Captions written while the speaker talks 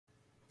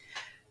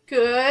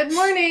Good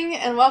morning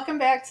and welcome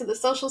back to the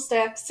Social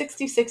Stack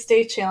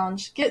 66-Day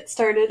Challenge. Get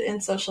started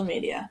in social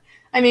media.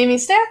 I'm Amy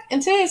Stack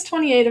and today is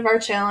 28 of our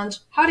challenge,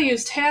 how to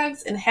use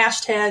tags and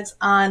hashtags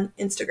on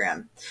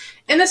Instagram.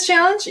 In this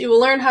challenge, you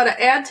will learn how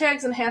to add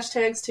tags and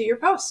hashtags to your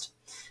post.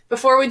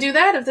 Before we do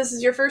that, if this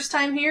is your first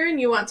time here and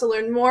you want to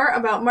learn more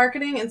about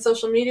marketing and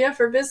social media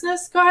for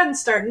business, go ahead and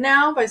start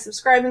now by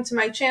subscribing to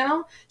my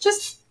channel.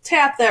 Just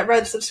tap that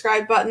red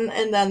subscribe button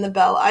and then the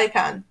bell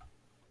icon.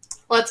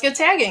 Let's get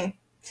tagging.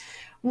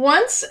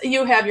 Once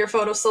you have your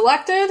photo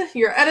selected,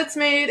 your edits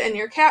made, and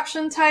your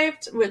caption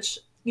typed, which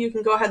you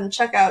can go ahead and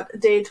check out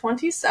day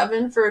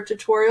 27 for a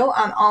tutorial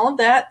on all of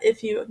that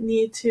if you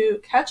need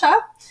to catch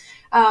up.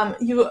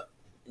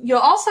 You'll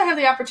also have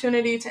the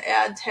opportunity to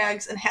add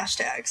tags and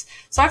hashtags.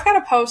 So I've got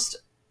a post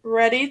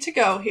ready to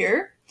go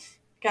here.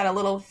 Got a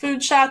little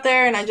food shot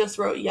there, and I just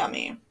wrote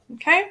yummy.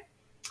 Okay?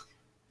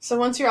 So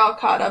once you're all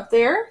caught up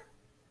there,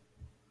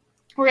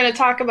 we're going to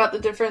talk about the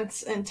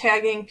difference in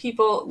tagging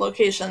people,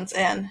 locations,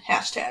 and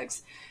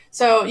hashtags.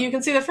 So you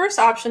can see the first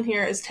option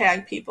here is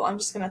tag people. I'm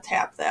just going to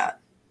tap that.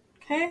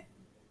 Okay?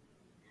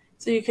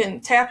 So you can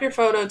tap your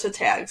photo to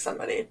tag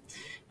somebody.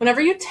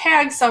 Whenever you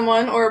tag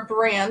someone or a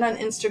brand on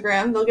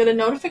Instagram, they'll get a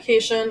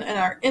notification and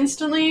are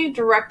instantly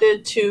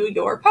directed to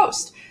your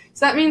post.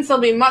 So that means they'll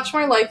be much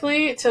more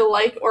likely to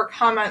like or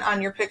comment on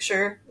your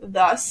picture,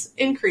 thus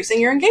increasing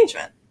your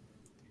engagement.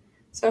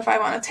 So if I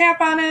want to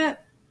tap on it,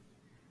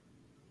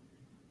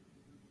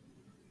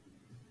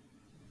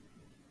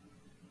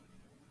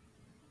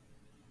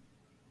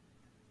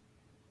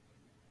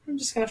 I'm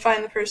just going to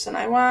find the person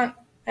I want,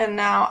 and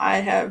now I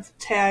have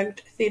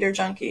tagged Theater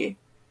Junkie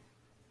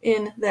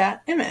in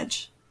that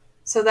image.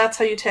 So that's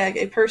how you tag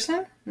a person.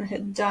 I'm going to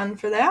hit done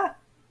for that.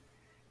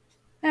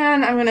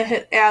 And I'm going to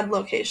hit add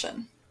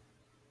location.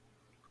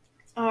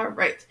 All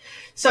right.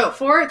 So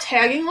for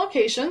tagging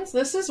locations,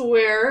 this is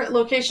where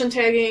location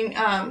tagging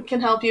can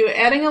help you.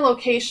 Adding a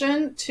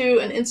location to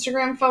an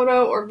Instagram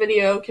photo or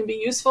video can be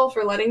useful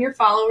for letting your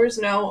followers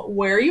know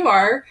where you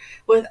are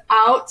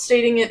without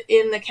stating it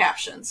in the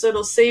caption. So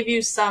it'll save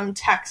you some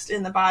text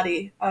in the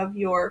body of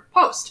your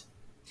post.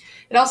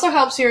 It also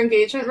helps your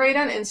engagement rate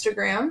on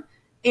Instagram,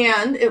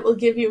 and it will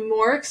give you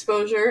more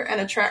exposure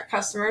and attract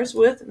customers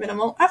with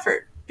minimal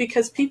effort,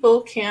 because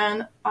people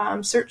can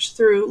search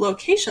through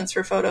locations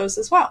for photos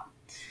as well.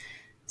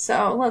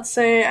 So let's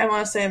say I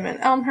want to say I'm in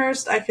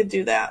Elmhurst. I could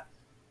do that.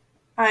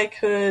 I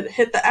could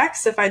hit the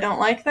X if I don't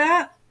like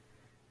that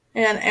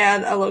and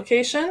add a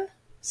location.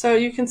 So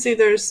you can see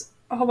there's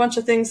a whole bunch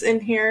of things in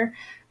here.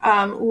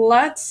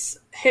 Let's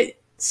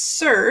hit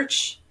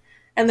search,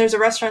 and there's a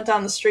restaurant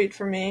down the street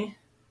from me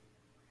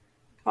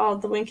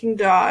called the Winking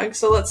Dog.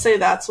 So let's say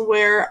that's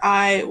where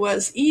I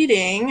was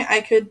eating.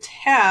 I could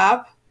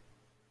tap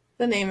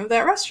the name of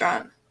that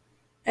restaurant,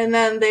 and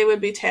then they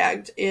would be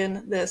tagged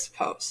in this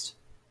post.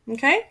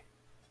 Okay?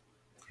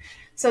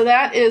 So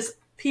that is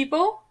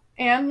people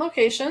and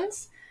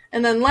locations.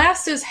 And then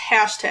last is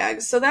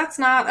hashtags. So that's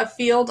not a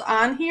field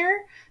on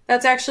here.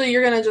 That's actually,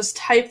 you're going to just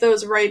type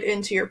those right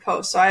into your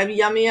post. So I have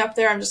yummy up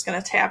there. I'm just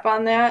going to tap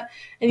on that.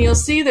 And you'll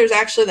see there's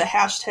actually the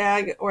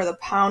hashtag or the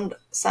pound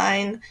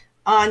sign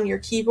on your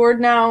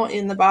keyboard now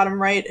in the bottom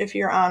right. If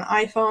you're on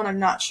iPhone, I'm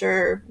not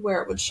sure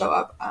where it would show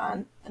up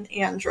on an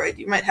Android.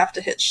 You might have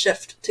to hit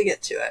Shift to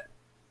get to it.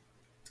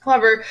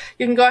 However,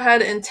 you can go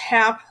ahead and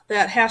tap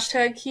that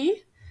hashtag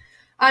key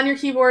on your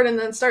keyboard and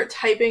then start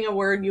typing a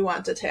word you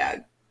want to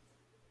tag.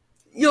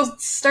 You'll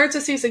start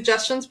to see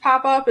suggestions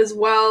pop up as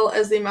well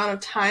as the amount of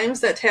times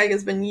that tag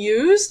has been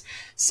used.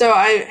 So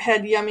I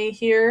had yummy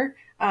here.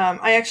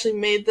 I actually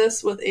made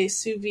this with a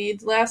sous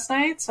vide last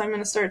night, so I'm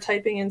going to start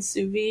typing in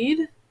sous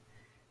vide.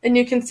 And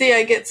you can see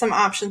I get some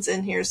options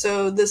in here.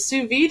 So the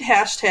sous vide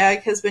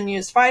hashtag has been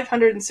used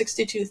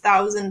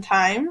 562,000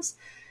 times,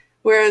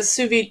 whereas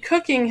sous vide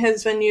cooking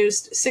has been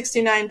used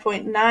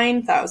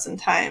 69.9 thousand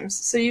times.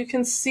 So you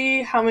can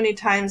see how many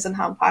times and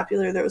how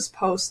popular those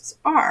posts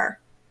are.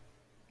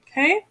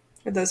 Okay?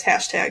 Or those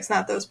hashtags,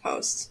 not those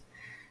posts.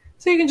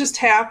 So you can just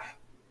tap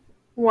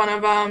one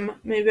of them.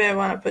 Maybe I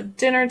want to put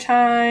dinner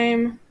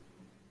time.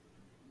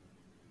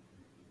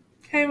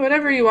 Okay,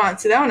 whatever you want.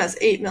 See, that one has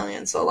 8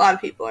 million, so a lot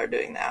of people are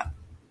doing that.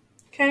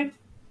 Okay?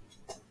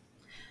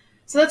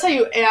 So that's how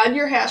you add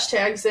your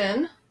hashtags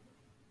in.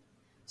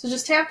 So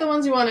just tap the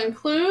ones you want to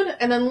include,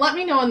 and then let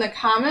me know in the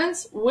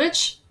comments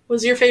which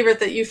was your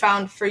favorite that you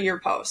found for your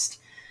post.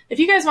 If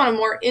you guys want a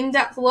more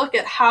in-depth look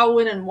at how,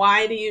 when, and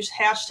why to use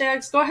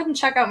hashtags, go ahead and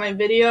check out my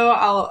video.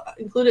 I'll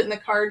include it in the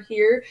card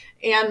here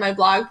and my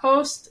blog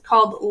post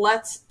called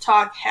Let's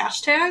Talk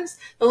Hashtags.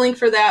 The link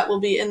for that will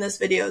be in this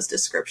video's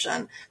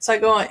description. So I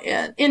go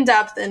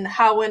in-depth in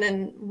how, when,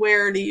 and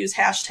where to use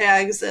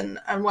hashtags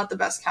and what the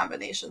best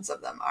combinations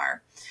of them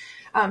are.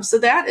 So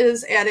that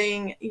is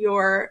adding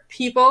your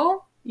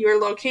people,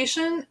 your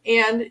location,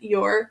 and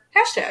your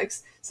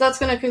hashtags. So that's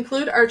going to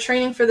conclude our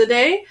training for the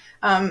day.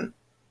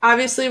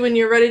 Obviously, when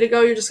you're ready to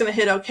go, you're just going to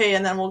hit OK,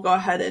 and then we'll go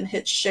ahead and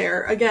hit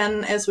share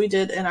again, as we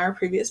did in our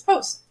previous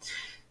post.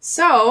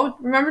 So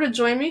remember to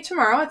join me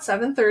tomorrow at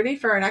 7:30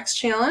 for our next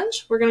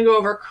challenge. We're going to go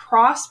over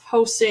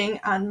cross-posting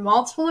on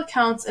multiple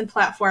accounts and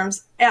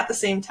platforms at the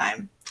same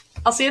time.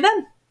 I'll see you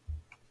then.